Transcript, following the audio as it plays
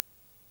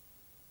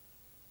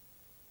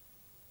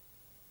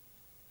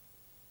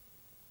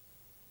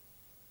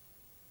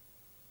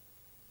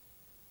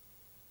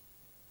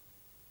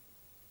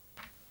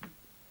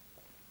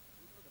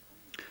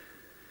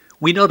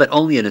We know that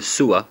only an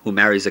Asua who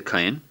marries a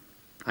Kain,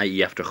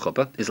 i.e. after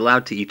Chuppah, is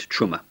allowed to eat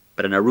Truma,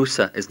 but an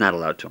Arusa is not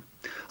allowed to.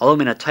 Although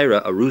in a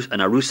Torah, an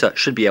Arusa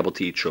should be able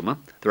to eat Truma,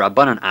 the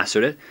Rabbanan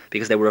assered it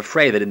because they were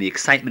afraid that in the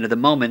excitement of the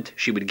moment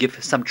she would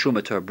give some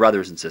Truma to her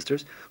brothers and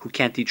sisters who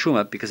can't eat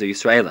Truma because of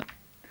Yisraelim.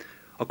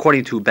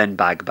 According to Ben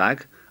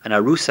Bagbag, an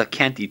Arusa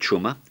can't eat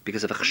Truma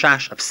because of a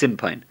chashash of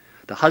Simpain.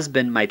 The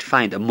husband might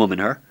find a mum in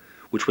her,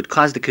 which would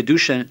cause the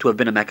Kiddushin to have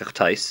been a Mekach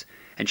Tais,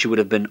 and she would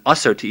have been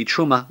usher to eat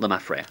Truma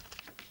Lemafreya.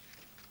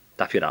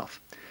 Daf Yud Aleph.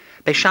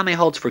 Beis Shammai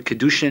holds for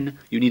Kiddushin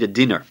you need a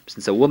dinner,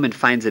 since a woman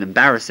finds it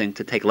embarrassing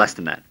to take less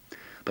than that.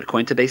 But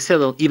according to Beis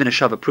Hillel, even a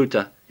Shava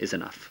Pruta is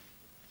enough.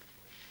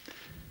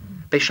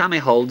 Beis Shammai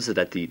holds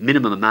that the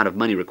minimum amount of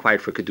money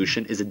required for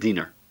Kiddushin is a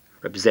dinar.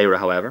 Reb Zera,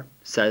 however,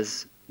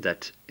 says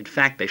that, in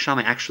fact, Beis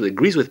Shammai actually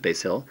agrees with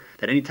Beis Hillel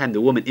that any time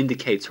the woman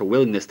indicates her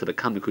willingness to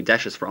become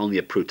Mekudeshes for only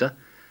a Pruta,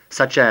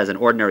 such as an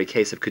ordinary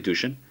case of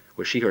Kiddushin,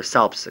 where she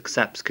herself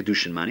accepts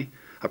Kiddushin money,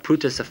 a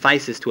Pruta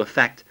suffices to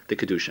effect the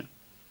Kiddushin.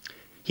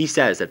 He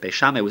says that Beis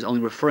Shammai was only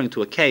referring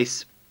to a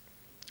case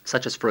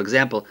such as, for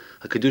example,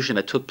 a Kiddushin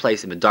that took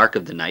place in the dark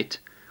of the night,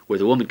 where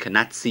the woman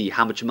cannot see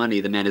how much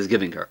money the man is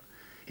giving her.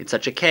 In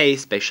such a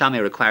case, Beis Shammai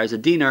requires a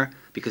dinar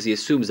because he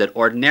assumes that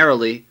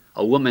ordinarily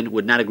a woman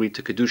would not agree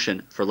to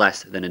Kiddushin for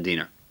less than a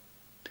dinar.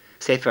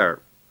 Sefer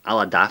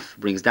Al-Adaf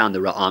brings down the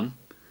Ra'am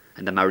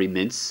and the Mari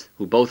Mintz,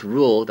 who both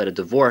rule that a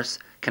divorce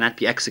cannot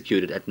be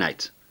executed at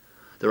night.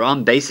 The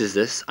Ra'am bases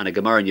this on a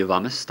Gemara in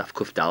Yevamos, Daf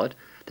Kuf Daled,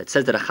 that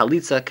says that a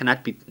chalitza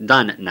cannot be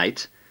done at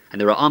night,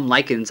 and the Ra'am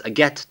likens a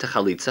get to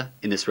chalitza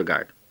in this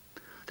regard.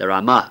 The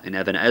Ramah in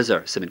Even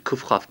Ezer, Siman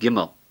Kuf Chaf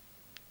Gimel,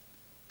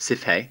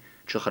 Sifhei,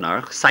 Shulchan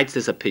Aruch, cites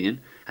this opinion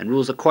and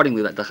rules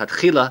accordingly that the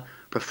Chatchila,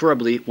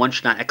 preferably, one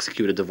should not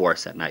execute a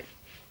divorce at night.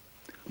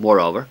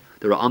 Moreover,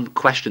 the Ra'am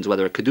questions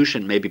whether a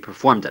Kiddushin may be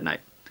performed at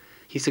night.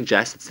 He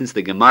suggests that since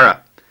the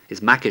Gemara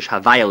is Makish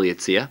Havaya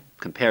Liyitzia,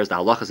 compares the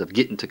halachas of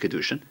Gittin to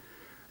Kiddushin,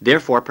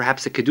 therefore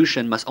perhaps a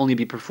Kiddushin must only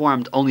be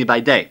performed only by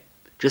day,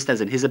 just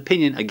as in his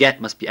opinion a get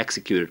must be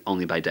executed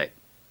only by day.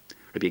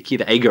 Rabbi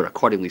Akiva Eger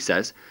accordingly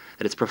says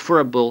that it's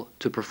preferable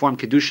to perform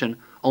Kiddushin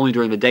only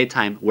during the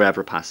daytime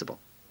wherever possible.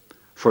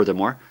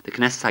 Furthermore, the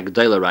Knesset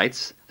HaGedolah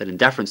writes that in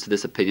deference to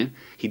this opinion,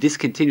 he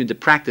discontinued the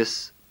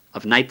practice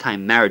of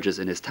nighttime marriages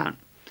in his town.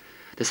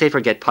 The Sefer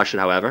Get Pashut,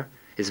 however,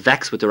 is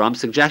vexed with the Ram's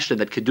suggestion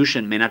that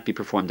Kiddushin may not be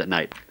performed at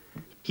night.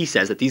 He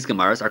says that these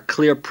Gemaras are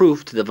clear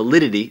proof to the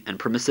validity and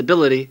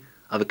permissibility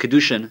of a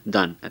Kiddushin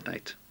done at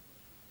night.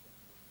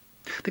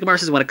 The Gemara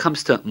says when it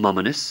comes to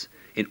Mamonis,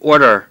 in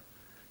order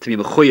to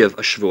be Mechuyev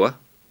a Shvua,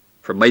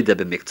 for Maida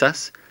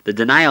b'Miktsas, the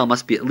denial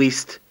must be at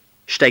least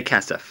Shtei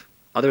Kasef.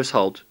 Others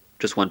hold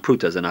just one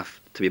Pruta is enough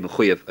to be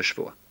Mechuyev a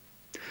Shvua.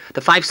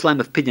 The 5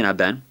 slime of Pidyon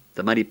Haben,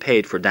 the money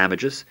paid for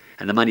damages,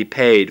 and the money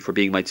paid for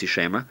being Maitzi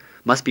Shemer,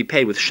 must be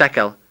paid with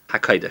Shekel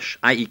HaKodesh,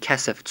 i.e.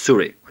 Kesef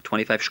Tzuri, or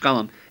 25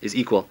 Shkalim, is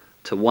equal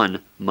to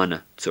 1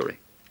 Mana Tzuri.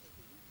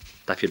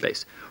 Daf Yud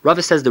Beis.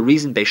 Rava says the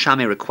reason Beis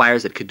Shammai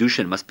requires that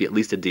Kiddushin must be at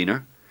least a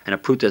dinar, and a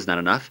Pruta is not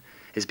enough,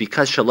 is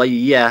because Shalai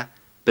Yiyeh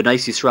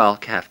B'nais Yisrael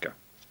Kehefker.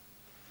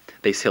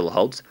 Beis Hillel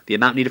holds the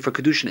amount needed for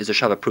Kiddushin is a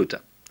Shava Pruta.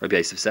 Rabbi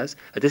Yosef says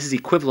that this is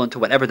equivalent to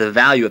whatever the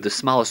value of the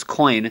smallest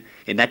coin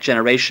in that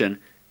generation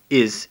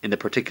is in the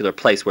particular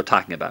place we're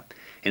talking about.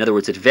 In other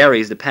words, it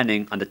varies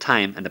depending on the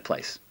time and the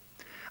place.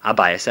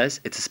 Abaya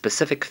says it's a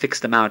specific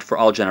fixed amount for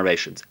all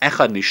generations.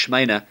 Echad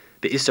mishmeina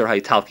be'isur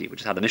ha'italki, which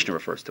is how the Mishnah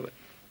refers to it.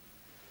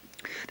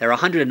 There are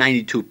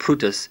 192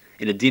 prutas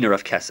in a dinar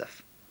of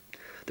kesef.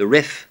 The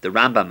Rif, the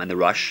Rambam, and the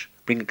Rosh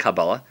bring a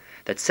Kabbalah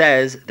that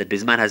says that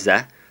Bizman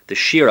Hazeh, the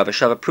shear of a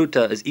Shava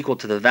Pruta is equal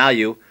to the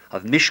value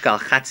of Mishkal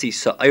Chatzi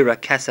Sa'ira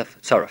Kesef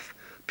Tzaref,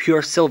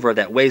 pure silver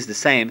that weighs the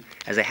same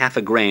as a half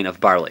a grain of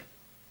barley.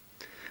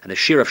 And the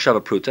shear of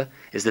Shava Pruta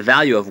is the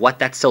value of what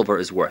that silver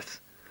is worth.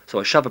 So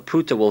a Shava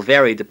Pruta will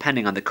vary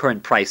depending on the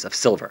current price of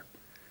silver.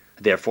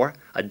 Therefore,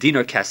 a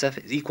dinar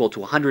Kesef is equal to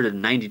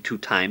 192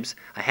 times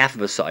a half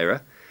of a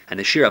Sa'ira, and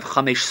the shear of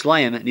Chamesh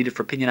Slayim needed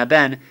for Pidyon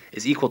Haben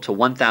is equal to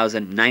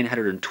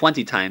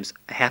 1,920 times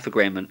a half a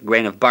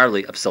grain of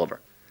barley of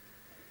silver.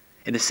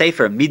 In the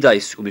Sefer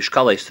Midais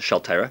Umishkales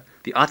Shaltera,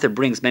 the author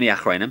brings many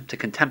achronim to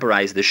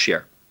contemporize this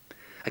shear.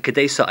 A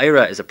Kedei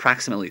Sa'ira is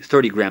approximately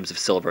 30 grams of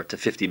silver to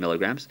 50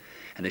 milligrams,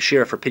 and the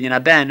shear for Pidyon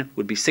Haben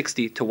would be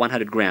 60 to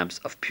 100 grams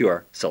of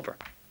pure silver.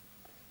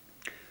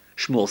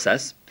 Shmuel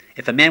says,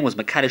 if a man was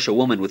Makadesh a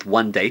woman with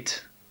one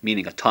date,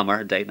 meaning a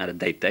tamar date, not a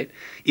date,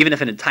 even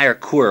if an entire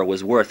kur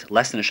was worth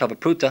less than a Shava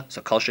Pruta,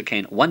 so Kol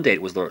Shekain, one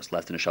date was worth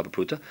less than a Shava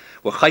Pruta,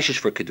 or Chayshish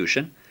for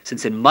Kiddushin,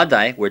 since in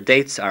Madai, where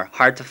dates are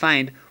hard to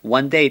find,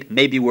 one date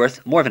may be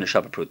worth more than a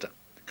Shava Pruta.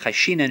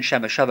 Chayshinen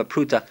Shem Shava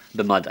Pruta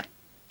b'Madai.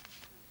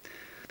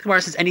 The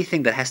Gemara says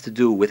anything that has to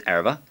do with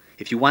Erva,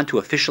 if you want to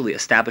officially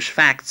establish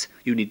facts,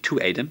 you need 2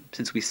 Eidim,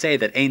 since we say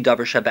that Ein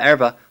Davar Sheba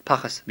Erva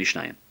Pachas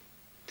Mishnayim.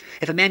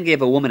 If a man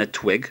gave a woman a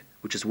twig,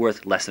 which is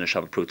worth less than a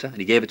Shava Pruta, and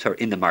he gave it to her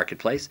in the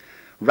marketplace,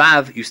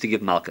 Rav used to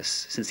give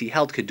Malchus, since he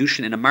held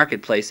Kiddushin in a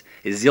marketplace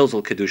is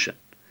Zilzul Kiddushin.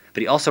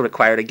 But he also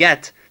required a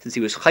get, since he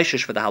was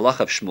chayshish for the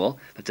halacha of Shmuel,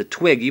 that the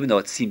twig, even though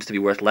it seems to be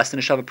worth less than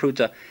a shava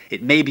pruta,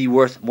 it may be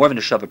worth more than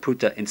a shava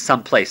pruta in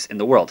some place in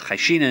the world.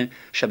 Chayshinen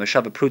shem a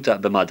shava pruta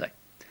b'madai.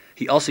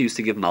 He also used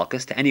to give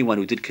malchus to anyone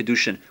who did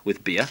Kiddushin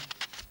with bia,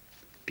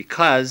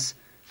 because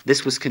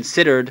this was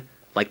considered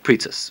like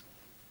pritzas.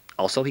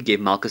 Also, he gave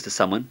malchus to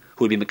someone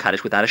who would be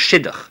mekadesh without a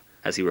shidduch,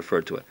 as he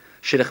referred to it.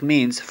 Shidduch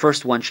means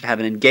first one should have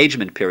an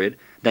engagement period,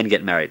 then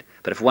get married.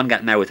 But if one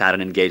got married without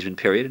an engagement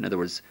period, in other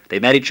words, they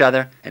met each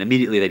other and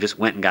immediately they just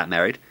went and got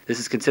married, this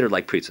is considered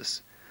like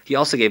pritzas. He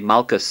also gave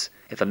malchus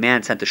if a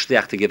man sent a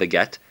shliach to give a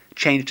get,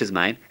 changed his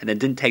mind, and then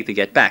didn't take the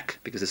get back,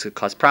 because this could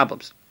cause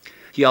problems.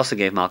 He also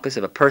gave malchus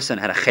if a person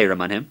had a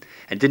chayrim on him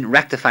and didn't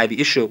rectify the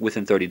issue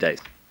within 30 days.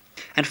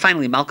 And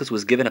finally, malchus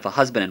was given if a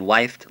husband and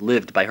wife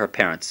lived by her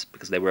parents,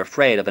 because they were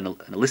afraid of an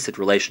illicit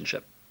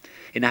relationship.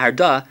 In the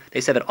Hardah, they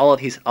said that all of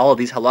these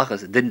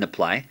halachas didn't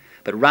apply,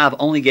 but Rav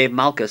only gave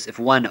malchus if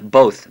one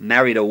both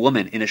married a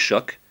woman in a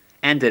shuk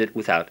and did it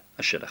without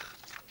a shidduch.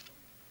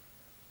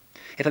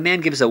 If a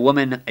man gives a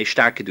woman a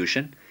shtar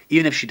Kiddushin,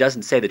 even if she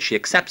doesn't say that she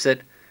accepts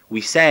it,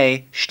 we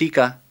say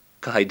shtika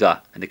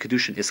kahayda, and the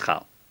Kiddushin is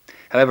chal.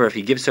 However, if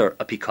he gives her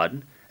a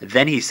pikadon,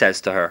 then he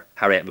says to her,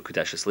 Harayat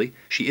Mekudeshesli,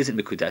 she isn't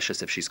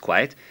Mekudeshes if she's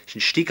quiet. She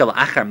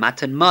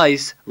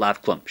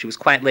was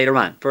quiet later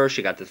on. First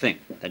she got the thing.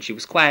 Then she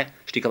was quiet.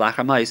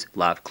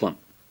 Lav klum.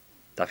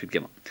 Dafyud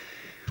Gimel.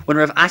 When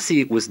Rav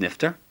Asi was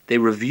nifter, they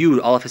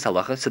reviewed all of his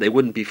halachas so they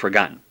wouldn't be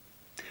forgotten.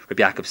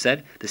 Rabbi Yaakov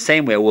said, the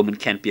same way a woman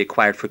can't be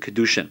acquired for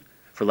Kiddushin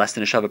for less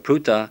than a shava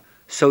pruta,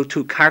 so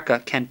too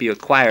karka can't be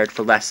acquired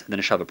for less than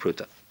a shava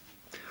pruta.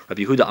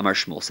 Rabbi Yehuda Amar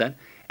Shmuel said,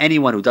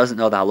 anyone who doesn't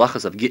know the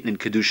halachas of Gittin and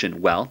Kiddushin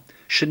well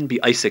shouldn't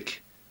be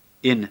Isaac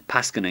in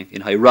paskening,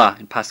 in Hayra,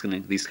 in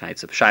paskening these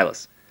kinds of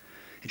shilas.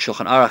 In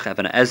Shulchan Aruch,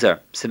 Even Ezer,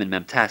 Siman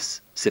Mem Tes,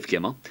 Sif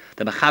Gimel,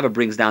 the Mechaber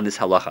brings down this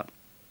halacha.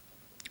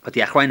 But the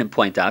Achrayim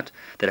point out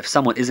that if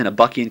someone isn't a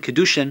Baki in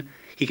Kiddushin,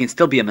 he can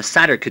still be a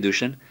Masader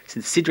Kiddushin,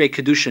 since Sidrei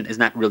Kiddushin is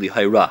not really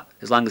Hayra,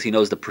 as long as he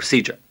knows the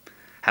procedure.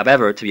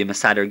 However, to be a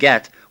Masader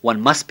Get,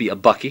 one must be a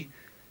Baki,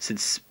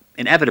 since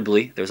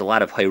inevitably there's a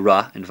lot of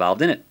Hayra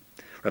involved in it.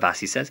 Rav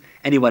Asi says,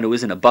 anyone who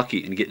isn't a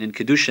Baki in Gittin and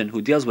Kiddushin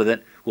who deals with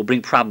it will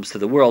bring problems to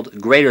the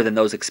world greater than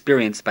those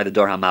experienced by the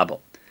Dor HaMabel.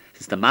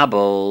 Since the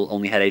Mabel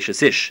only had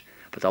Eishes Ish,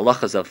 but the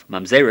halachas of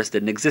Mamzeris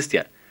didn't exist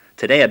yet.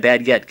 Today a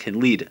bad get can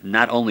lead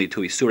not only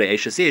to Isurei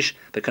Eishes Ish,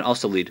 but can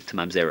also lead to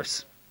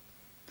Mamzeris.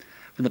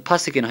 From the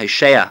Pasuk in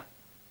Hosea,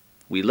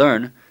 we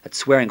learn that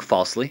swearing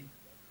falsely,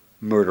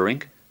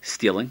 murdering,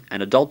 stealing,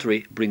 and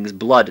adultery brings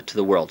blood to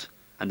the world,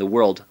 and the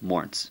world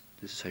mourns.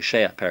 This is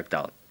Hosea, Perek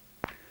Dalet.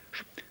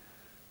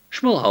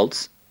 Shmuel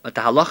holds that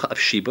the halacha of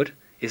shibud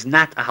is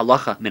not a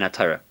halacha min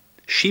haTorah.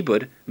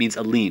 Shibud means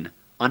a lien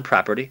on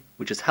property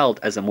which is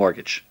held as a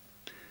mortgage.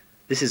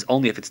 This is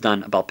only if it's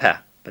done bal peh,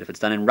 but if it's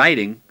done in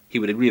writing, he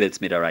would agree that it's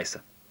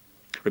midaraisa.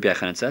 Rabbi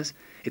Yochanan says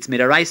it's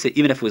midaraisa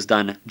even if it was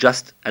done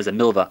just as a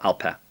milva al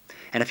peh.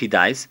 And if he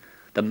dies,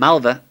 the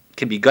malva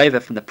can be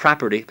goiva from the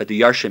property that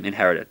the yarshim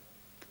inherited.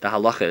 The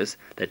halacha is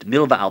that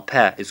milva al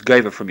peh is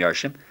goiva from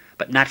yarshim,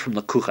 but not from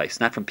lekuchais,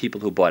 not from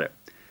people who bought it.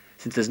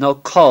 Since there's no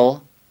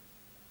kol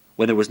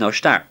when there was no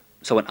shtar.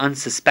 So an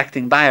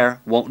unsuspecting buyer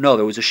won't know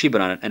there was a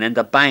shibud on it and end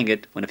up buying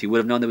it when if he would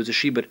have known there was a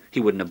shibud, he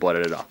wouldn't have bought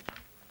it at all.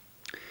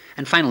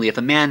 And finally, if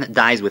a man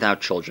dies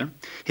without children,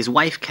 his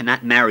wife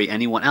cannot marry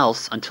anyone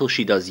else until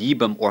she does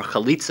yibum or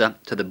chalitza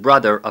to the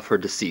brother of her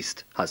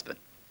deceased husband.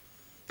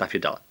 Daf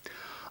Yudala.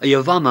 A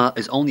yavama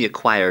is only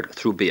acquired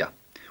through bia.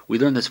 We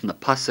learn this from the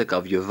pasuk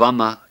of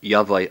Yavama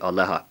Yavai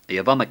Aleha. A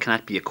yavama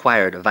cannot be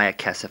acquired via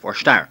kesef or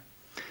shtar.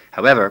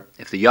 However,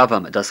 if the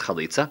Yavam does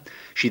Chalitza,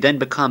 she then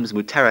becomes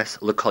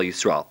Muteres L'Kol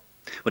Yisrael.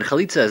 When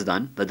Chalitza is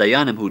done, the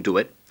Dayanim who do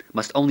it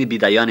must only be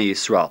Dayani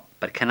Yisrael,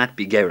 but cannot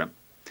be Gerim. And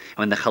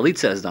when the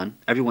Chalitza is done,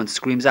 everyone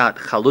screams out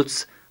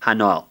Chalutz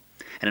Hanoal.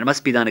 And it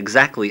must be done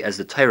exactly as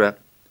the Torah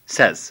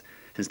says,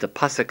 since the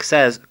Pasuk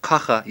says,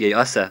 Kacha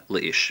Ye'asa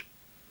Le'ish.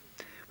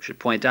 We should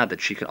point out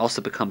that she can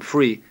also become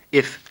free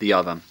if the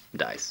Yavam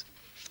dies.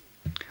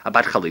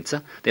 About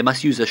Chalitza, they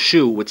must use a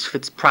shoe which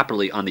fits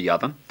properly on the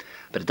Yavam,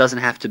 but it doesn't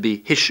have to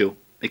be his shoe,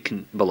 it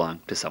can belong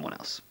to someone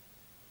else.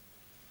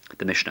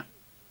 The Mishnah.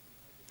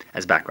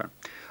 As background,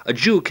 a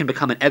Jew can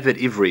become an Eved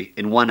Ivri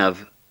in one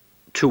of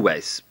two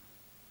ways.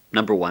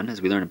 Number one, as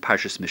we learn in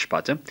Parshas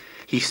Mishpatim,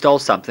 he stole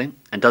something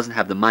and doesn't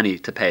have the money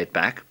to pay it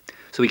back,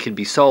 so he can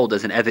be sold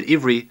as an Eved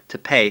Ivri to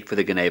pay for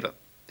the Geneva.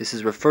 This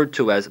is referred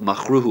to as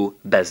Machruhu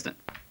Bezdin.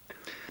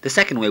 The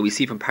second way we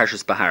see from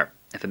Parshas Bahar,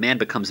 if a man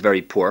becomes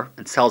very poor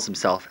and sells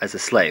himself as a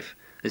slave,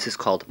 this is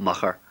called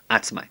Machar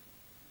Atzmai.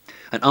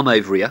 An Amma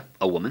Ivriya,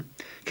 a woman,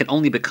 can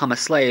only become a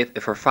slave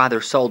if her father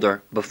sold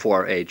her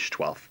before age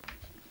 12.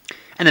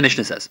 And the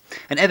Mishnah says,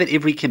 an Eved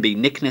Ivri can be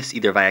niknis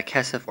either via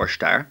kesef or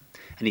shtar,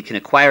 and he can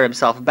acquire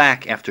himself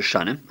back after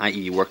shanim, i.e.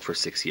 he worked for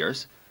 6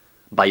 years,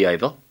 by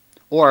yovel,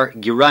 or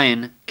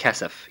girayin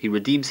kesef. He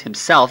redeems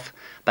himself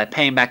by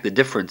paying back the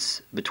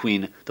difference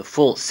between the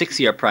full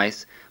 6-year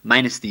price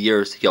minus the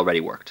years he already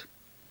worked.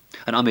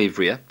 An Amma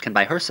Ivriya can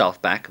buy herself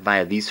back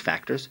via these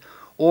factors,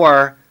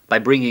 or by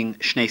bringing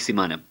Shnei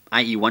Simanim,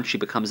 i.e. once she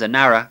becomes a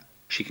Nara,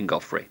 she can go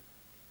free.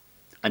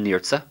 A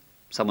Nirtza,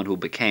 someone who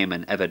became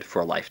an Eved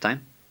for a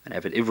lifetime, an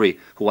Eved Ivri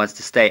who wants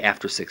to stay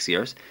after 6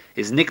 years,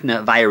 is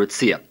Nikna via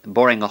Ritzia,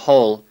 boring a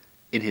hole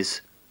in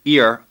his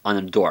ear on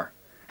a door,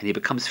 and he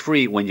becomes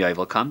free when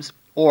Yovel comes,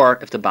 or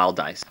if the Baal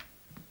dies.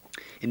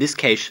 In this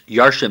case,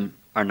 Yarshim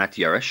are not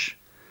Yarish,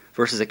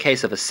 versus a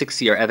case of a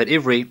 6-year Eved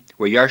Ivri,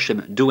 where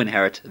Yarshim do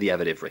inherit the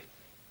Eved Ivri.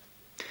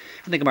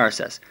 And the Gemara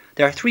says,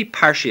 there are 3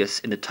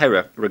 parshias in the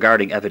Torah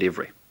regarding Eved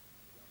Ivri.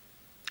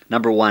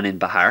 Number 1 in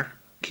Bahar,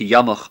 Ki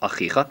Yamuch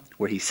Achicha,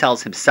 where he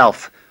sells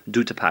himself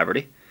due to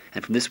poverty,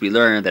 and from this we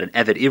learn that an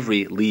Eved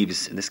Ivri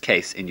leaves, in this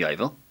case, in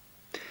Yovel.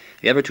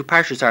 The other 2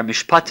 parshas are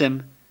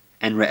Mishpatim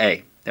and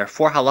Re'eh. There are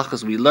 4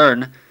 halachas we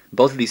learn.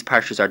 Both of these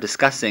parshas are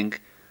discussing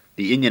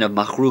the inyan of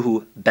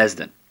Machruhu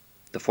Bezdin.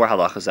 The 4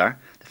 halachas are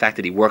the fact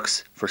that he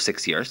works for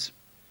 6 years.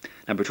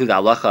 Number 2, the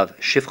halacha of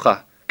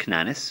Shivcha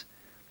Knanis.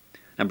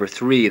 Number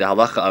 3, the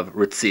halacha of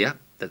Ritzia,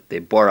 that they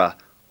bore a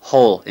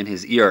hole in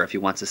his ear if he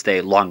wants to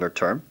stay longer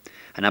term.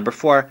 And number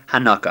 4,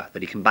 Hanaka,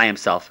 that he can buy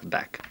himself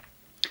back.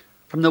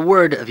 From the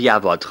word of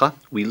Yavodcha,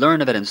 we learn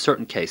that in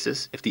certain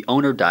cases, if the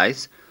owner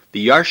dies,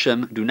 the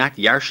Yarshim do not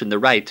Yarshin the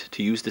right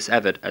to use this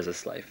Eved as a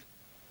slave.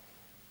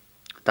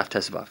 Daf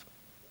Tesvav.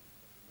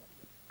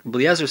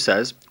 Eliezer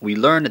says, we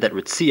learn that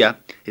Ritzia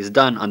is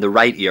done on the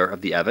right ear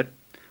of the Eved,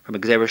 from a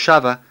Gzeira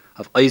Shava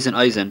of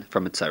Eisen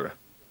from Mitzrayim.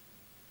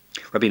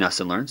 Rabbi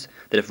Nassan learns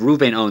that if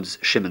Reuven owns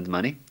Shimon's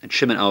money, and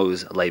Shimon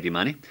owes Levi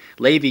money,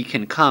 Levi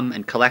can come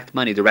and collect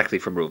money directly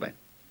from Reuven.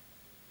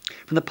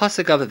 From the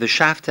pasuk of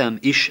V'shaftem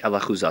ish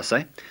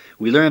elachuzasai,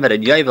 we learn that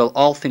in Yovel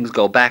all things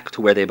go back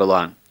to where they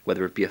belong,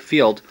 whether it be a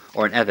field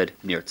or an Eved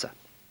Nirtza.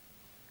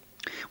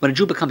 When a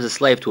Jew becomes a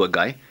slave to a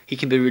guy, he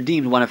can be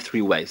redeemed one of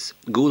 3 ways: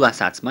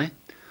 Geulas Atzmai,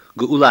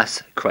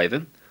 Geulas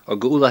Krivim, or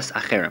Geulas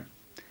Acherim.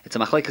 It's a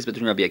machlekes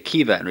between Rabbi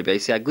Akiva and Rabbi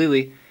Yisai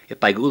Glili. If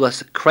by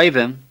Geulas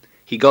Krivim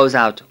he goes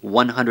out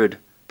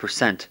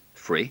 100%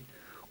 free,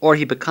 or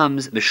he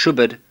becomes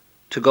meshubed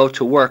to go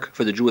to work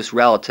for the Jewish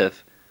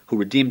relative who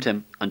redeemed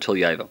him until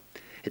Yovel.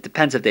 It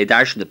depends if they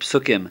darshan the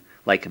psukim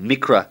like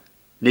Mikra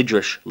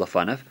Nidrish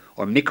Lafanav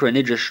or Mikra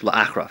Nidrish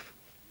La'achraf.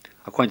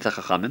 According to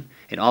the Chachamim,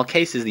 in all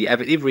cases the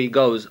Eved Ivri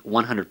goes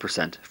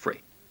 100%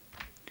 free.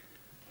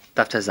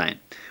 Daf Tazayin.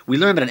 We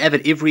learn that an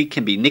Eved Ivri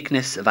can be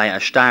niknis via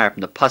ashtar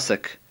from the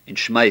pasuk in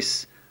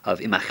Shmais of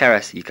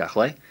Imacheres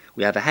Yikachle.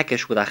 We have a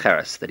hekesh with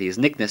acheres, that he is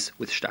niknis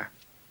with shtar.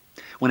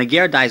 When a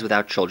ger dies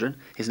without children,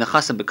 his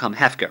nechasim become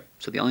hefker,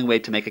 so the only way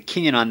to make a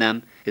kinyan on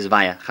them is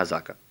via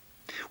chazaka.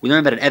 We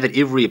learn that an Eved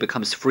Ivri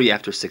becomes free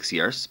after 6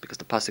 years, because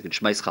the pasuk in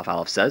Shmais Chaf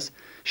Aleph says,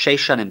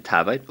 Sheishanim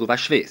Taved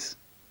Uvashvis.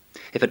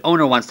 If an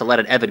owner wants to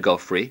let an Eved go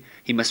free,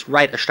 he must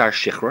write a shtar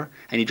shichra,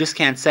 and he just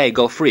can't say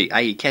go free,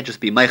 i.e. he can't just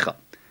be meichel,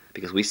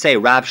 because we say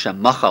Rav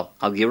Shem Machal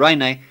al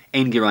Giroinei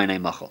Ein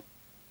Giroinei Machal.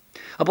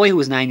 A boy who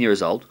is 9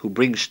 years old, who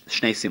brings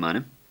Shnei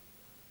Simanim,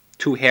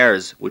 2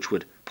 hairs which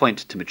would point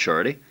to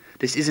maturity,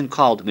 this isn't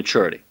called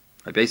maturity.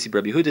 Rabbi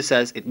Yehuda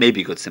says it may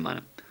be good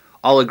simanim.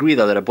 All agree,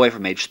 though, that a boy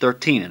from age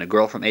 13 and a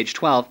girl from age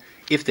 12,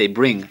 if they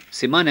bring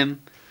simanim,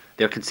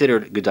 they're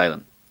considered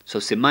gedalim. So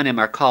simanim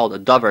are called a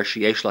davar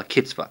sheyesh la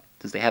kitzva,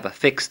 since they have a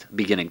fixed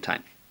beginning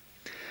time.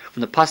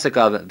 From the pasuk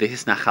of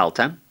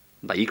V'hisnachaltem,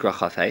 by Yikra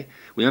Chafei,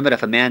 we remember that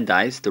if a man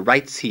dies, the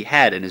rights he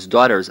had in his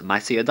daughter's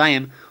Maaseh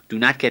Yadayim do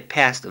not get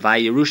passed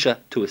via Yerusha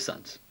to his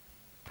sons.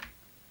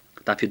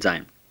 Daf Yud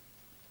Zayin.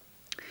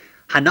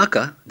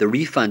 Hanaka, the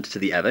refund to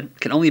the Eved,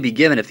 can only be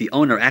given if the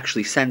owner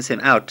actually sends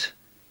him out,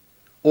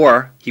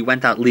 or he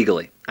went out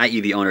legally, i.e.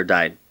 the owner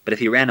died. But if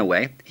he ran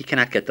away, he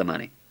cannot get the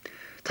money.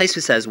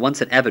 Taisva says once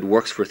an Eved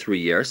works for 3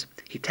 years,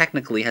 he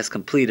technically has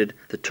completed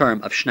the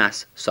term of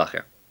Shnas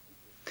Sacher.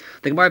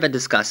 The Gemara then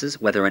discusses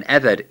whether an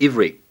Eved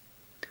Ivri,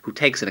 who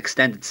takes an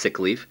extended sick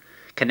leave,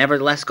 can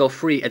nevertheless go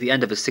free at the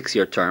end of a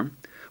 6-year term,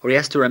 or he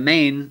has to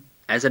remain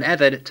as an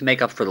Eved to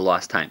make up for the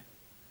lost time.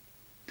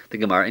 The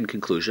Gemara, in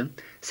conclusion,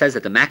 says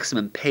that the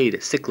maximum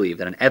paid sick leave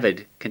that an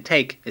Eved can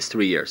take is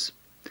 3 years.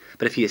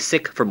 But if he is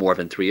sick for more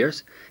than 3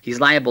 years, he's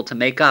liable to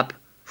make up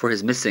for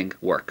his missing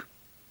work.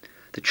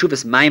 The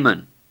Tshuvas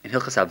Maimon in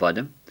Hilchas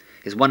Avadim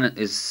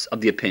is of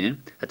the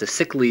opinion that the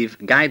sick leave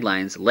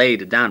guidelines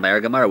laid down by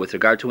our Gemara with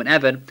regard to an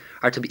Eved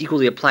are to be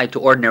equally applied to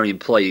ordinary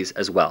employees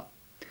as well.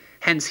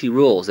 Hence he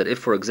rules that if,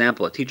 for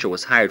example, a teacher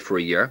was hired for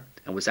a year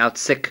and was out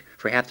sick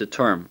for half the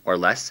term or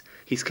less,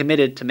 he's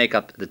committed to make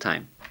up the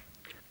time.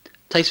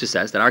 Taisva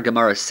says that our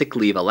Gemara's sick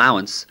leave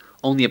allowance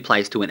only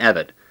applies to an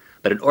Eved,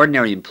 but an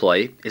ordinary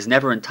employee is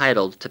never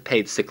entitled to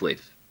paid sick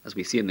leave, as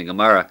we see in the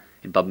Gemara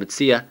in Bab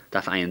Metzia,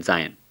 Daf Ayin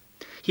Zayin.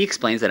 He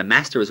explains that a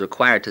master is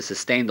required to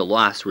sustain the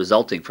loss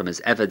resulting from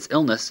his Eved's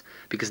illness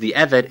because the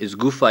Eved is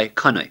gufay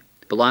kanoi,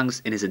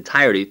 belongs in his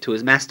entirety to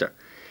his master,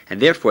 and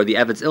therefore the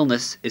Eved's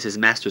illness is his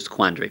master's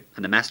quandary,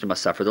 and the master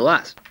must suffer the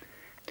loss.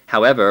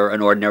 However,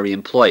 an ordinary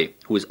employee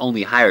who is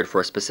only hired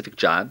for a specific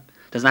job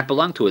does not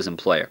belong to his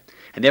employer,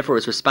 and therefore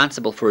is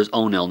responsible for his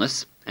own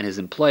illness, and his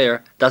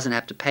employer doesn't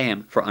have to pay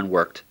him for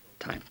unworked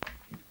time.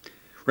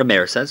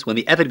 Rameir says, when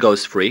the Eved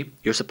goes free,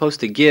 you're supposed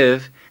to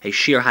give a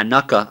Shir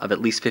Hanaka of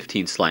at least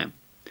 15 slayim.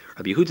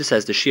 Rabbi Yehuda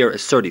says the Shir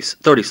is 30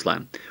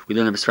 slayim. We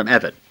learn this from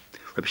Eved.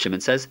 Rabbi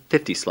Shimon says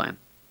 50 slayim.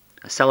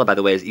 A selah, by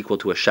the way, is equal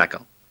to a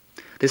shekel.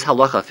 This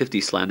halacha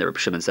 50 slayim that Rabbi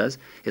Shimon says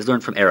is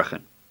learned from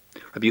Erechin.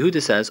 Rabbi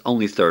Yehuda says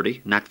only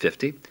 30, not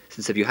 50,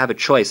 since if you have a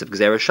choice of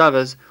Gzeira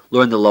Shavas,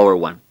 learn the lower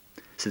one.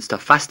 Since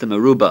tafasta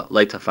meruba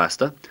lay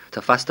tafasta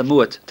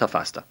muat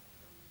tafasta.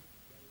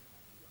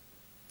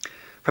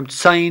 From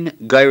Tzayin,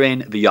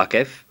 Gairein,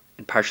 V'Yakev,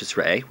 in Parshas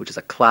Re'eh, which is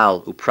a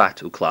klal,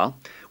 uprat, uklal,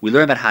 we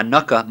learn that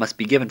Hanaka must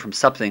be given from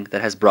something that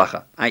has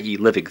bracha, i.e.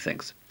 living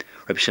things.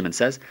 Rabbi Shimon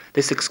says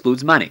this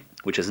excludes money,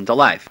 which isn't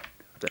alive.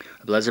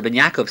 Rabbi Lezer ben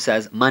Yaakov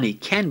says money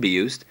can be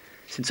used,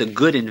 since a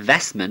good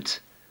investment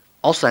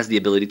also has the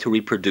ability to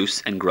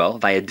reproduce and grow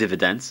via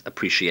dividends,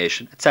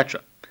 appreciation, etc.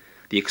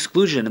 The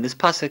exclusion in this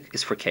pasuk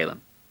is for Kalim.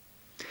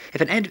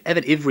 If an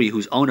Eved Ivri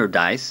whose owner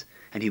dies,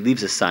 and he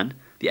leaves a son,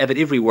 the Eved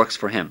Ivri works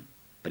for him.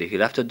 But if he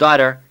left a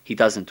daughter, he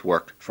doesn't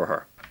work for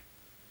her.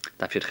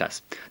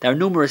 There are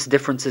numerous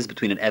differences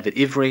between an Eved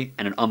Ivri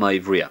and an Amma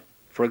Ivriya.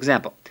 For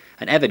example,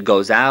 an Eved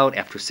goes out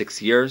after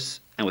 6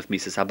 years and with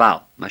Mises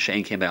Habal,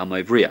 Masha'en came by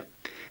Amma Ivriya,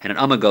 and an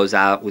Amma goes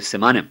out with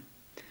Simanim,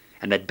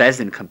 and that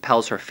Bezdin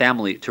compels her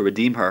family to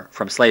redeem her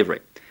from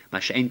slavery,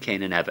 Masha'en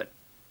came an Eved.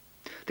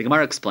 The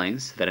Gemara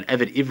explains that an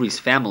Eved Ivri's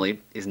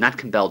family is not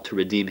compelled to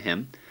redeem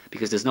him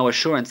because there's no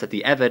assurance that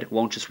the Eved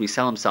won't just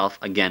resell himself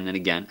again and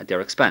again at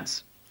their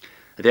expense.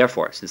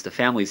 Therefore, since the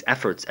family's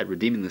efforts at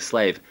redeeming the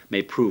slave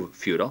may prove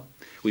futile,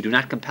 we do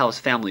not compel his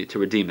family to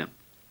redeem him.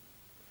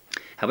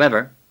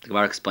 However, the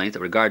Gemara explains that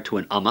with regard to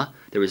an Amma,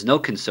 there is no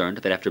concern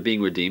that after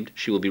being redeemed,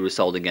 she will be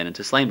resold again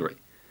into slavery.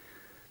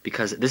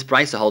 Because this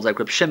Brisa holds like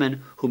Reb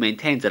Shimon, who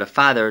maintains that a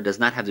father does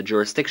not have the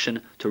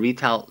jurisdiction to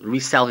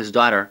resell his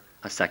daughter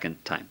a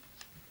second time.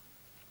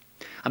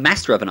 A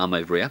master of an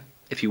Amma Ivriya,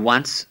 if he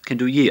wants, can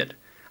do Yid,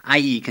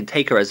 i.e. can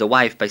take her as a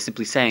wife by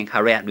simply saying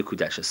Hareat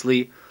Mikudeshes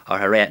Li or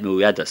Hareat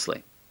Mu'uyadas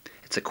Li.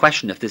 It's a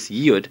question if this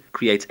Yid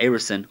creates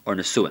Erusin or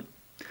Nesuin.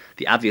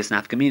 The obvious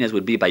nafkaminas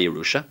would be by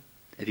Yerusha,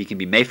 if he can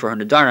be made for her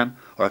Nadarim,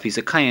 or if he's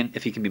a Kayan,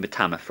 if he can be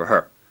Metama for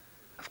her.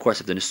 Of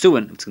course, if the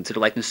Nesuin, if it's considered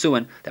like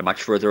Nesuin, they're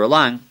much further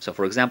along, so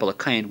for example, a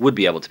Kayan would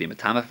be able to be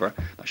Metama for her,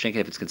 but Shenkin,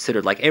 if it's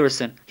considered like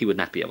Erusin, he would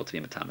not be able to be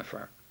Metama for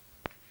her.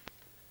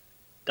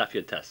 Daf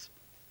Yud Tes.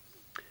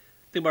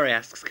 The Gemara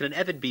asks, can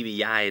an Eved be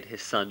miyayed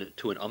his son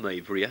to an Amma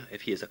Ivriya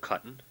if he is a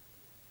Katan?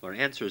 Our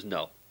answer is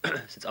no.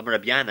 Since Amar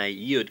Rabbi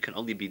Yanai, Yud can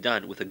only be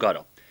done with a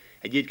Gadol,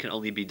 and Yid can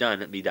only be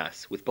done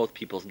midas, with both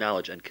people's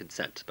knowledge and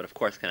consent, but of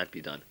course cannot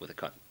be done with a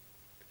Katan.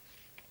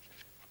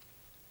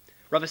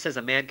 Rava says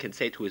a man can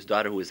say to his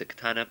daughter who is a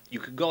Katana, you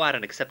can go out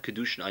and accept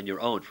Kiddushin on your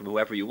own from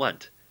whoever you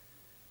want.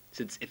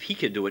 Since if he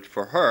can do it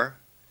for her,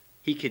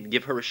 he can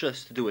give her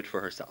Rishus to do it for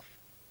herself.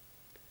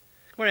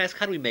 Gemara asks,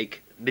 how do we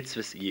make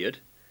mitzvahs Yid?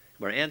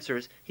 Gemara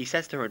answers, he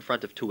says to her in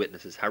front of two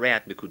witnesses,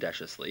 Hareat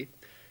Mikudeshes Li.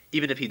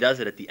 Even if he does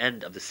it at the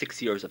end of the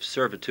 6 years of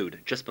servitude,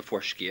 just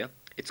before Shkia,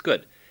 it's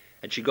good.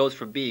 And she goes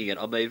from being an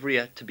Amma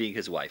Ivriya to being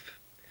his wife.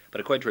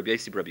 But according to Rabbi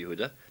Yossi Rabbi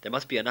Yehuda, there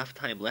must be enough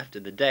time left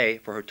in the day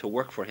for her to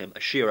work for him a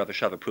shir of a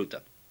shava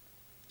pruta.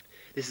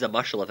 This is a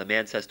mashal if a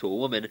man says to a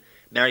woman,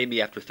 marry me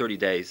after 30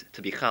 days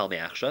to be chal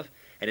me'achshav,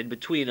 and in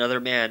between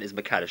another man is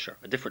Makadisher,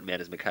 a different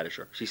man is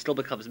Makadisher. She still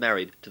becomes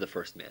married to the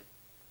first man.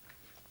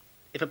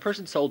 If a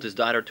person sold his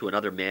daughter to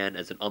another man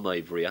as an Amma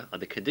Ivriya, on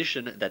the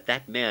condition that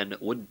that man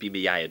wouldn't be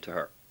miyayed to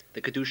her,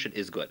 the Kiddushin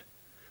is good.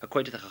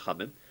 According to the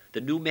Chachamim,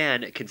 the new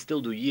man can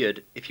still do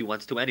Yid if he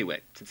wants to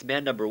anyway, since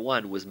man number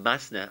 1 was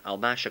Masna al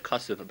Masha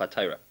Kasuv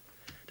Batayra.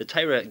 The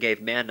Torah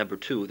gave man number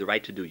 2 the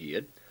right to do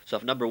Yid, so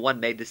if number 1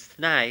 made this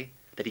Tanai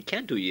that he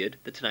can't do Yid,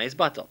 the Tanai is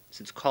Batal,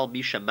 since Kol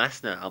Misha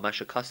Masna al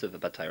Masha Kasuv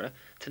Batayra,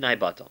 Tanai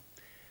Batal.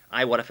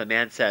 What if a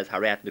man says,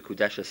 Hareat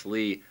Mikudeshes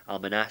Li al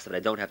Manas, that I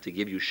don't have to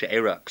give you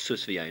She'era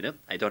Ksus V'yayna,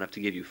 I don't have to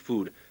give you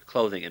food,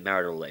 clothing, and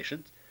marital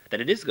relations,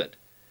 then it is good.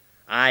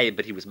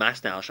 But he was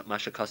Masna al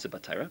Masha Kasuv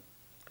Batayra.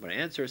 My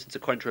answer is, since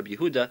according to Rabbi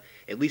Yehuda,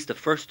 at least the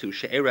first two,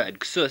 She'era and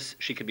Ksus,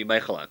 she can be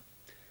Meichalan.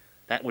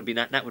 That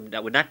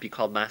would not be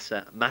called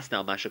Masna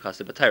al Masha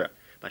Kasuv Batayra.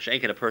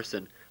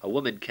 Masha'en a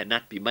woman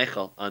cannot be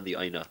Meichal on the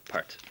Aina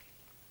part.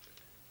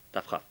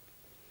 Daf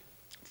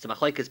It's a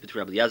machlekes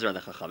between Rabbi Eliezer and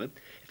the Chachamim.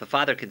 If a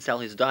father can sell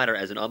his daughter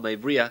as an Amma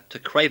Ivriya to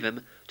crave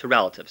him to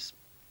relatives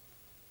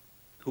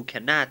who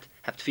cannot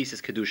have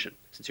tfisis kedushin,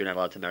 since you're not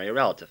allowed to marry a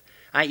relative,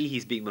 i.e.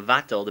 he's being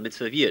mevatel the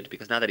mitzvah of Yid,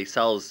 because now that he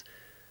sells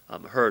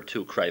her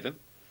to crave him,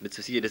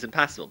 mitzvah of Yid is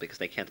impossible because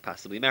they can't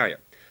possibly marry her.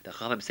 The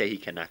Chachamim say he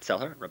cannot sell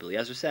her. Rabbi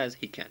Eliezer says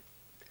he can.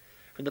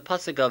 From the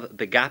pasuk of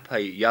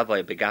Begapai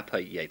Yavai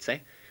Begapai Yetze,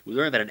 we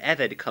learn that an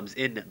Eved comes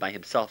in by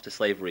himself to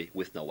slavery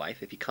with no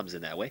wife. If he comes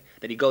in that way,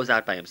 then he goes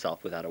out by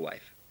himself without a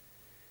wife.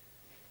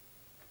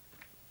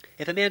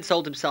 If a man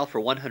sold himself for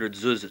 100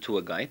 zuz to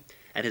a guy,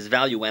 and his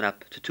value went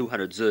up to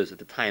 200 zuz at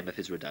the time of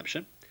his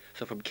redemption,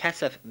 so from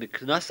Kesef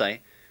Miknasai,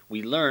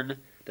 we learn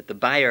that the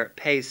buyer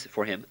pays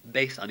for him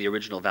based on the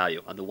original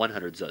value, on the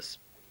 100 zuz.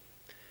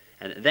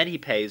 And then he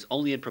pays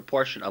only in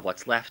proportion of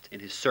what's left in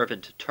his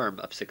servant term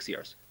of 6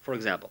 years. For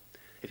example,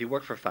 If he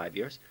worked for 5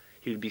 years,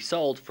 he would be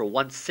sold for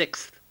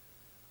 1/6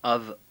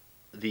 of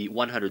the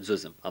 100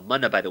 zuzim. A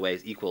mana, by the way,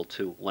 is equal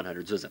to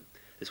 100 zuzim.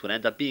 This would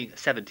end up being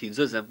 17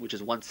 zuzim, which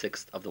is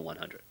 1/6 of the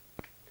 100.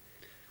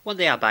 One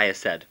day Abaye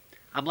said,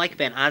 "I'm like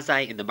Ben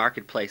Azai in the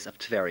marketplace of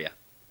Tveria."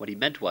 What he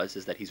meant was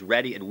that he's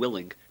ready and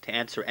willing to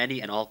answer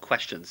any and all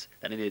questions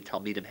that any of the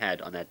Talmidim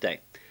had on that day.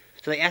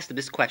 So they asked him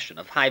this question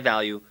of high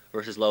value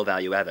versus low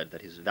value Eved,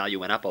 that his value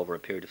went up over a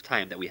period of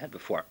time that we had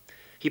before.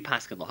 He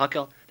paskin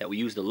l'hakel, that we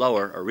use the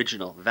lower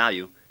original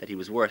value that he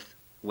was worth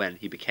when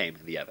he became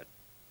the Eved.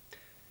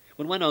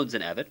 When one owns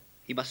an Eved,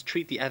 he must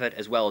treat the Eved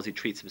as well as he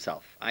treats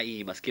himself, i.e.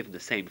 he must give him the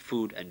same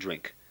food and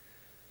drink.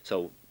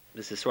 So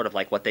this is sort of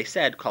like what they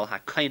said, Kol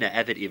ha-kaina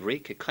Eved Ivri,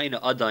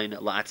 ke-kaina adain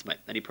la'atzmai.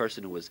 Any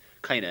person who was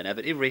kaina and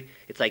Eved Ivri,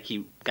 it's like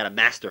he got a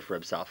master for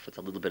himself. It's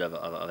a little bit of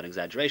an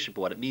exaggeration,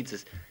 but what it means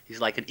is he's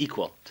like an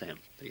equal to him.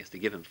 So he has to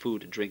give him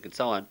food and drink and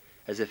so on,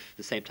 as if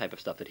the same type of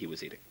stuff that he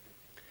was eating.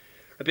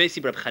 Rabbi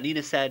Yossi Reb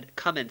Chanina said,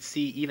 "Come and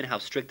see even how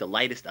strict the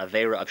lightest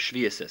avera of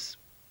Shvius is."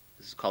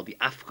 This is called the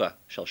afka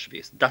shel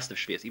Shvius, dust of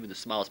Shvius, even the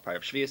smallest part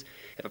of Shvius.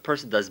 If a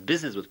person does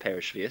business with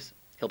Perish Shvius,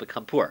 he'll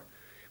become poor.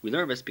 We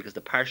learn this because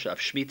the parsha of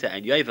Shemitah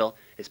and Yovel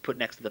is put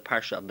next to the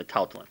parsha of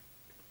Metaltalin.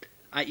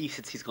 I.e.,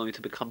 since he's going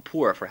to become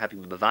poor for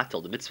having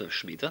mevatel the mitzvah of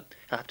Shemitah,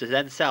 he'll have to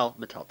then sell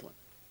Metaltalin.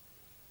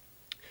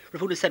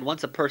 Rav Huna said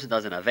once a person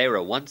does an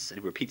avera once and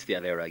he repeats the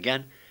avera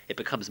again, it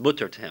becomes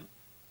mutter to him.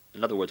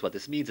 In other words, what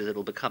this means is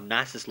it'll become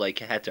nasis loy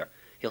keheter.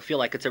 He'll feel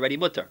like it's already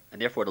mutter, and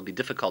therefore it'll be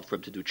difficult for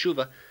him to do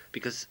tshuva,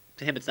 because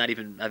to him it's not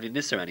even avin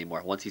nisser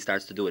anymore once he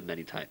starts to do it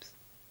many times.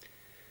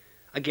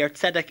 A ger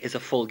tzedek is a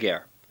full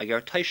ger. A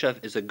ger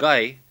taishav is a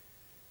guy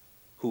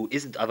who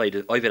isn't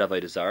oived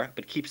avodah zarah,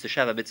 but keeps the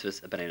Sheva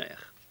mitzvahs b'nei noach.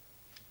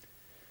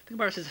 The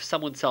Gemara says if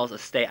someone sells a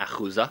stei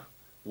achuza,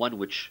 one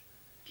which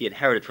he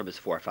inherited from his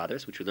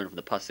forefathers, which we learn from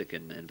the pasuk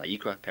in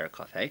Vayikra,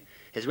 Parakaf Hey,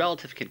 his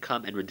relative can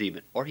come and redeem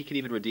it, or he can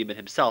even redeem it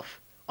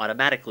himself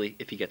automatically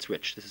if he gets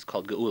rich. This is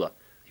called geula.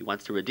 If he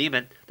wants to redeem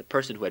it, the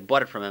person who had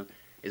bought it from him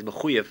is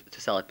mechuyev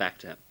to sell it back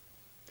to him.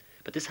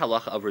 But this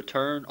halacha of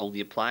return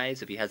only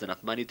applies if he has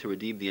enough money to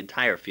redeem the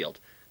entire field,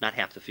 not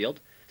half the field,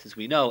 since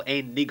we know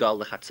ein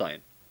nigal lechatzayin.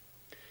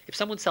 If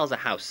someone sells a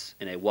house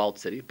in a walled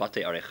city,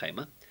 Batei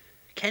Arechema,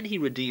 can he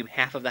redeem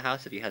half of the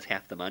house if he has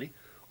half the money?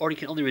 Or he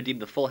can only redeem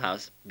the full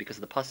house because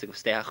of the pasuk of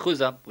Stei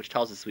HaChuzah, which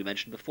tells us, we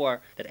mentioned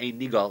before, that ein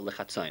nigal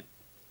lechatzayin.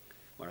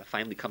 Where it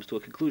finally comes to a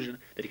conclusion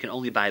that he can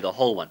only buy the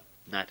whole one,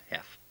 not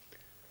half.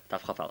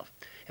 Tav Chaf Aleph.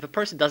 If a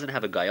person doesn't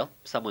have a gayel,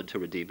 someone to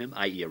redeem him,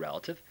 i.e. a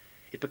relative,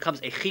 it becomes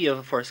a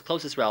chiyuv for his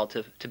closest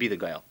relative to be the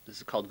gayel. This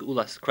is called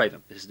geulas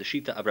krivim. This is the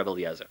shita of Rebbe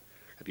Eliezer.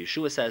 Rabbi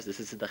Yeshua says this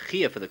isn't a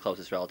chiyuv for the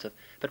closest relative,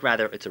 but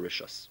rather it's a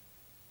rishus.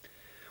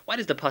 Why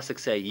does the pasuk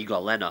say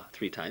yigal lena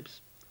 3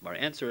 times? Our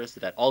answer is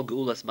that all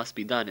geulas must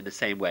be done in the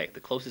same way.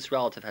 The closest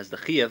relative has the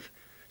chiyuv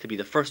to be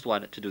the first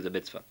one to do the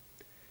mitzvah.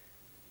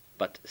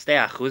 But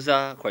stei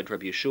achuza, according to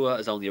Rabbi Yeshua,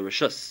 is only a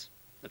rishus.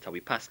 That's how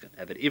we paskin.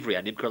 Eved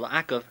ivri animkar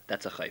la'akav,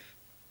 that's a chayf,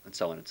 and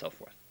so on and so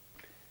forth.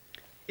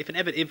 If an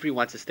Eved ivri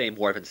wants to stay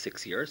more than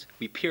 6 years,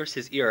 we pierce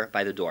his ear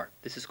by the door.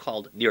 This is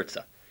called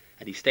nirtza,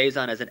 and he stays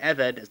on as an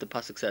Eved, as the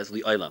pasuk says,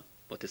 li'olam.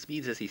 What this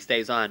means is he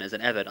stays on as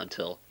an Eved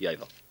until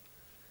Yovel.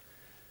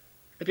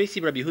 Rabbi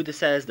Yehuda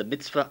says the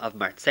mitzvah of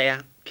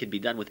martzeah can be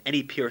done with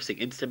any piercing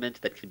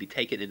instrument that can be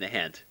taken in the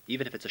hand,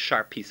 even if it's a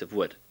sharp piece of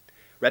wood.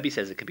 Rebbe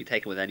says it can be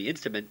taken with any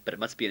instrument, but it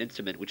must be an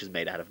instrument which is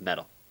made out of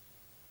metal.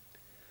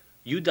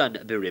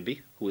 Yudan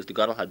Beribi, who was the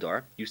Gadol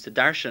Hador, used to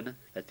darshan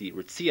that the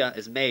ritzia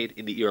is made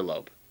in the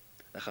earlobe.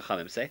 The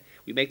Chachamim say,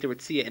 we make the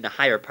ritzia in the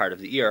higher part of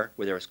the ear,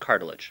 where there is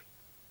cartilage.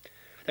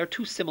 There are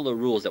 2 similar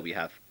rules that we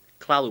have.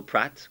 Klal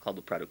uprat, klal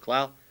uprat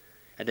uklal,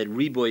 and then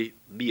riboy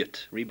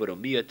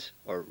miyut,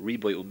 or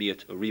riboy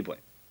umiyut riboy.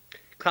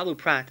 Klal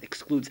uprat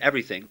excludes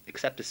everything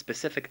except a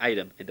specific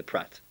item in the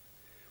prat.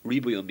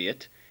 Riboy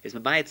umiyut is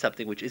mamayat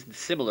something which isn't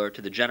similar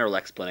to the general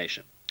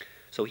explanation.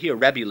 So here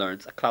Rebbe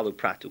learns a klal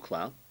uprat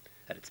uklal,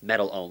 that it's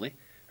metal only.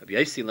 Rabbi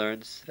Yossi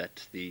learns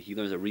that he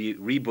learns a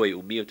riboy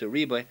umiyut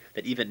riboy,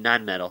 that even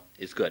non-metal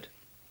is good.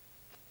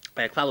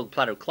 By a klal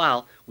uprat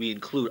uklal, we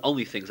include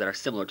only things that are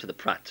similar to the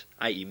prat,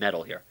 i.e.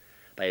 metal here.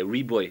 By a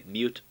riboy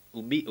miyut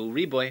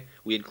riboy,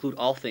 we include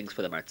all things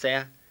for the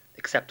martzeah,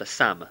 except a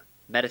sam,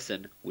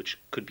 medicine, which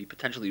could be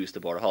potentially used to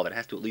bore a hole, but it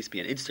has to at least be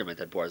an instrument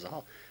that bores a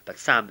hole. But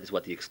sam is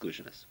what the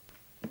exclusion is.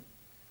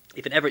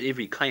 If an Eved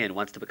Ivri Kayan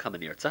wants to become a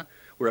nirtza,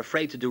 we're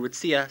afraid to do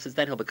ritzia, since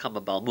then he'll become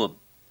a balmum.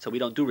 So we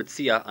don't do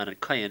ritzia on a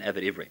Kayan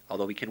Eved Ivri,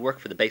 although he can work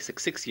for the basic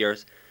 6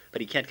 years, but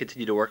he can't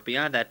continue to work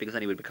beyond that because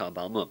then he would become a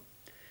balmum.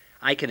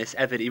 Can this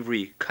Eved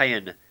Ivri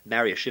Kayan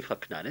marry a shivcha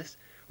knanis?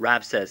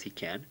 Rav says he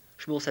can.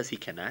 Shmuel says he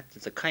cannot,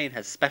 since a Kayan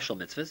has special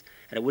mitzvahs,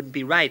 and it wouldn't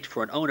be right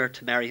for an owner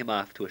to marry him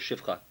off to a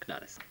shivcha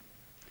knanis.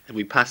 And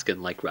we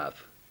paskin like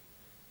Rav.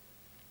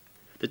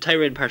 The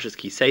Torah in Parshas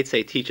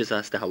Kiseitze teaches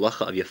us the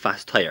halacha of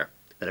Yafas Torah,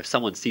 that if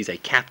someone sees a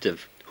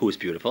captive who is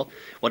beautiful,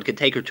 one can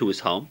take her to his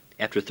home.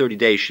 After 30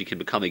 days she can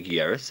become a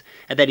gieres,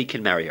 and then he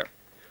can marry her.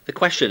 The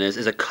question is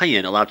a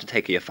Kayan allowed to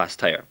take a Yafas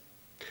Torah?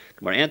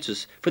 Gemara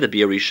answers, for the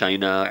Biur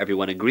Shaina,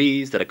 everyone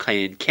agrees that a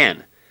Kayan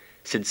can.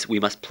 since we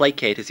must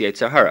placate his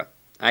Yetzer Hara,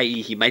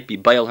 i.e. he might be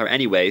bail her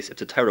anyways if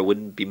the Torah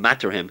wouldn't be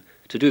matter him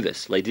to do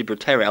this. Le dibur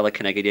Torah ela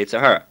keneged Yetzer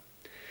Hara.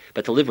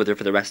 But to live with her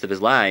for the rest of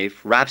his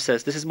life, Rab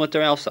says this is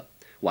mutter also.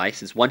 Why?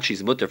 Since once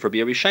she's mutter for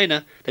Bia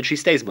Rishayna, then she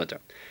stays mutter.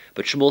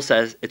 But Shmuel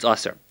says it's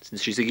aser,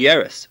 since she's a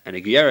Gieris, and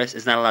a Gieris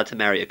is not allowed to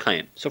marry a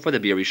Kain. So for the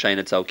Bia Rishayna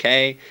it's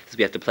okay, since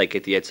we have to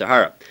placate the Yetzer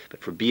Hara.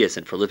 But for Bias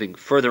and for living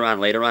further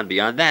on, later on,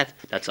 beyond that,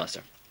 that's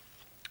aser.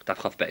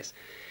 Daf Chaf Beis.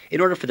 In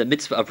order for the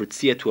mitzvah of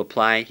Ritzia to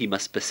apply, the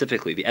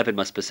Eved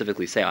must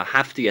specifically say,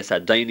 Ahafti es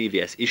Adaini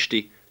v'es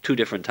Ishti, 2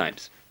 different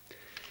times.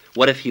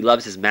 What if he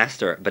loves his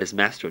master, but his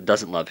master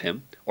doesn't love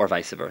him, or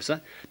vice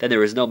versa? Then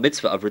there is no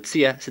mitzvah of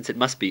Ritzia, since it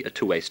must be a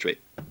 2-way street.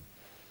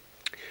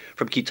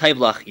 From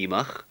Kitayvlach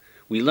Imach,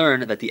 we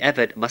learn that the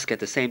Eved must get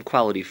the same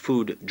quality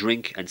food,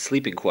 drink, and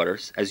sleeping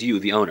quarters as you,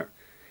 the owner.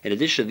 In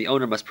addition, the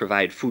owner must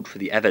provide food for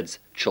the Eved's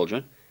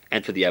children,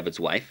 and for the Eved's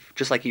wife,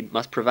 just like he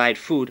must provide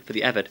food for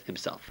the Eved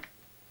himself.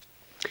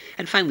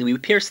 And finally, we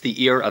pierce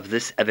the ear of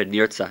this Eved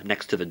Nirtza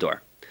next to the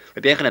door.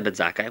 Rabbi Yochanan ben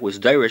Zakkai was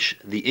Dirish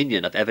the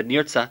Inyan of Eved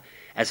Nirtza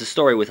as a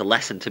story with a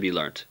lesson to be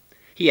learned.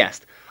 He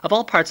asked, of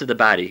all parts of the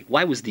body,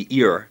 why was the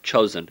ear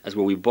chosen as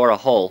where we bore a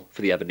hole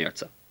for the Eved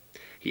Nirtza?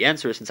 He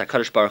answers, since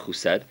HaKadosh Baruch Hu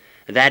said,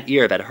 that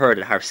ear that heard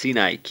at Har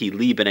Sinai, Ki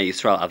li b'nei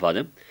Yisrael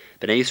avadim,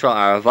 b'nei Yisrael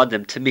are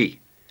avadim to me,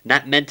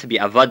 not meant to be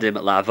avadim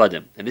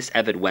la'avadim. And this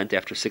Eved went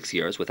after 6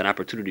 years with an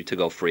opportunity to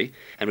go free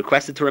and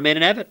requested to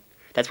remain an Eved.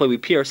 That's why we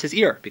pierce his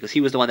ear, because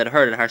he was the one that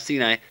heard at Har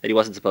Sinai that he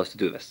wasn't supposed to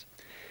do this.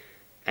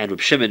 And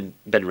Reb Shimon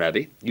ben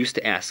Rebbe used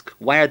to ask,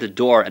 why are the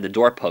door and the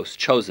doorpost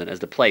chosen as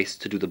the place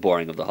to do the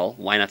boring of the hole?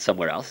 Why not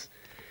somewhere else?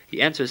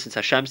 He answers, since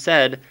Hashem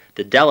said,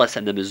 the Delas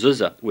and the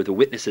Mezuzah were the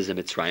witnesses in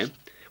Mitzrayim,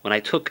 when I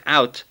took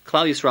out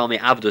Klal Yisrael me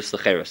Avdus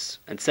Lecheres,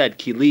 and said,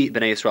 Ki li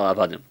b'nei Yisrael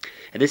avadim.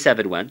 And this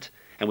Eved went,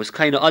 and was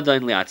kaina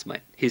adain liatzmai.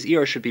 His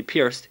ear should be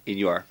pierced in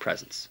your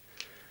presence.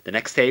 The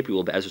next tape, we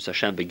will, Be'ezus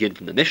Hashem, begin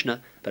from the Mishnah,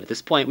 but at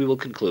this point we will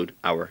conclude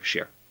our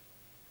shir.